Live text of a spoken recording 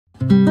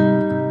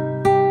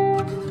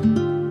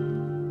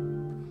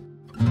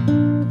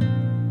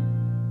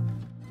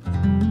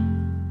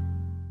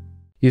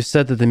You've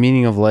said that the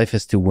meaning of life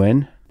is to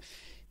win.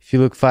 If you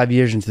look 5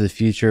 years into the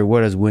future,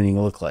 what does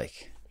winning look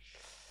like?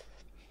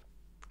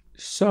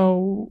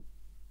 So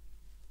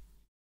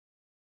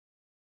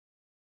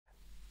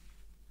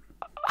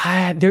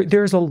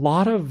there's a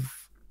lot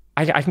of,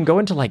 I can go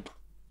into like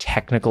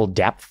technical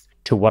depth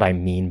to what I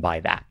mean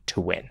by that,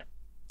 to win.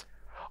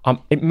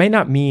 It may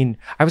not mean,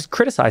 I was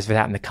criticized for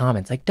that in the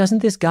comments. Like, doesn't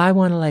this guy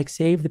want to like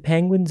save the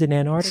penguins in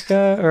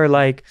Antarctica? Or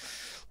like,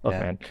 look,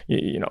 man,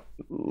 you know,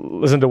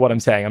 listen to what I'm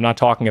saying. I'm not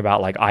talking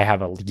about like I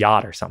have a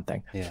yacht or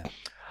something. Yeah.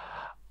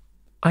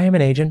 I am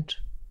an agent.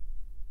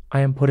 I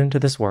am put into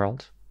this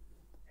world.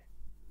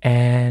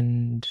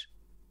 And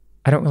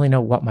I don't really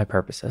know what my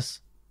purpose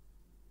is.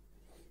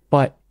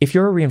 But if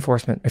you're a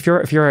reinforcement, if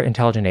you're an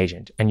intelligent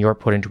agent and you're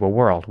put into a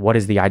world, what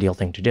is the ideal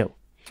thing to do?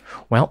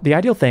 Well, the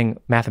ideal thing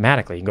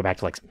mathematically, you can go back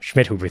to like some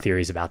Schmidt-Hoover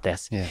theories about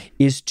this,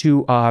 is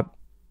to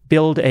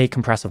build a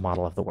compressive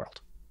model of the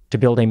world. To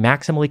build a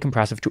maximally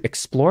compressive, to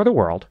explore the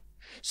world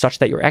such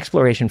that your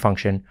exploration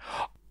function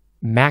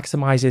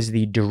maximizes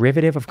the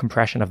derivative of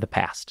compression of the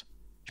past.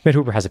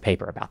 Schmidt-Hoover has a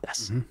paper about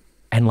this. Mm-hmm.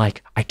 And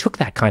like, I took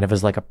that kind of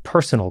as like a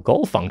personal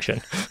goal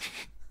function.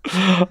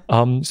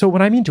 So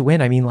when I mean to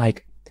win, I mean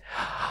like,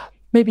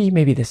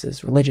 maybe this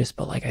is religious,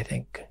 but like, I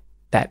think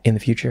that in the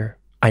future,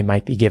 I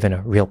might be given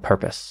a real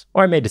purpose,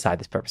 or I may decide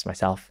this purpose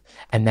myself.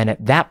 And then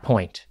at that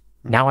point,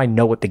 now I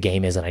know what the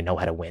game is and I know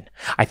how to win.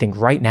 I think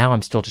right now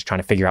I'm still just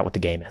trying to figure out what the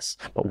game is.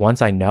 But once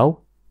I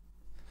know.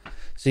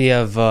 So you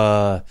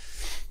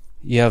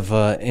have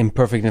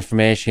imperfect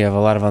information. You have a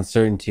lot of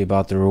uncertainty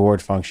about the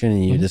reward function,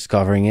 and you're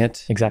discovering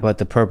it. Exactly. But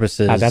the purpose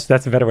is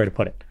that's a better way to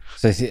put it.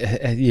 So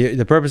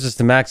the purpose is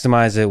to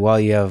maximize it while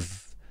you have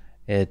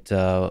it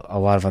a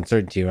lot of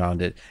uncertainty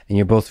around it, and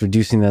you're both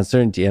reducing the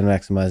uncertainty and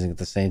maximizing at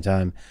the same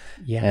time.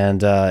 Yeah.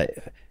 And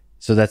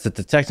so that's at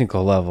the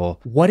technical level.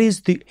 What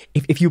is the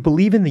if you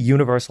believe in the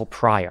universal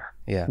prior?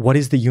 Yeah. What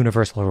is the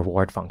universal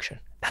reward function?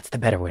 That's the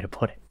better way to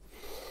put it.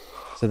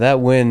 So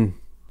that win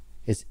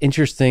is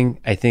interesting.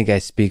 I think I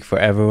speak for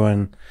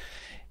everyone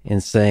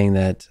in saying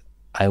that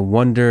I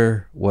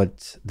wonder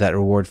what that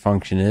reward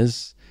function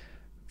is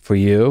for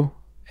you,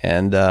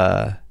 and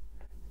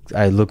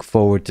I look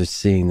forward to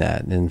seeing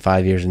that in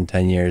 5 years and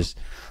 10 years.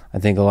 I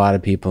think a lot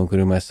of people,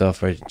 including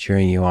myself, are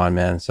cheering you on,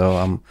 man.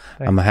 So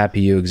I'm happy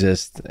you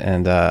exist,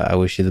 and I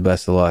wish you the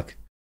best of luck.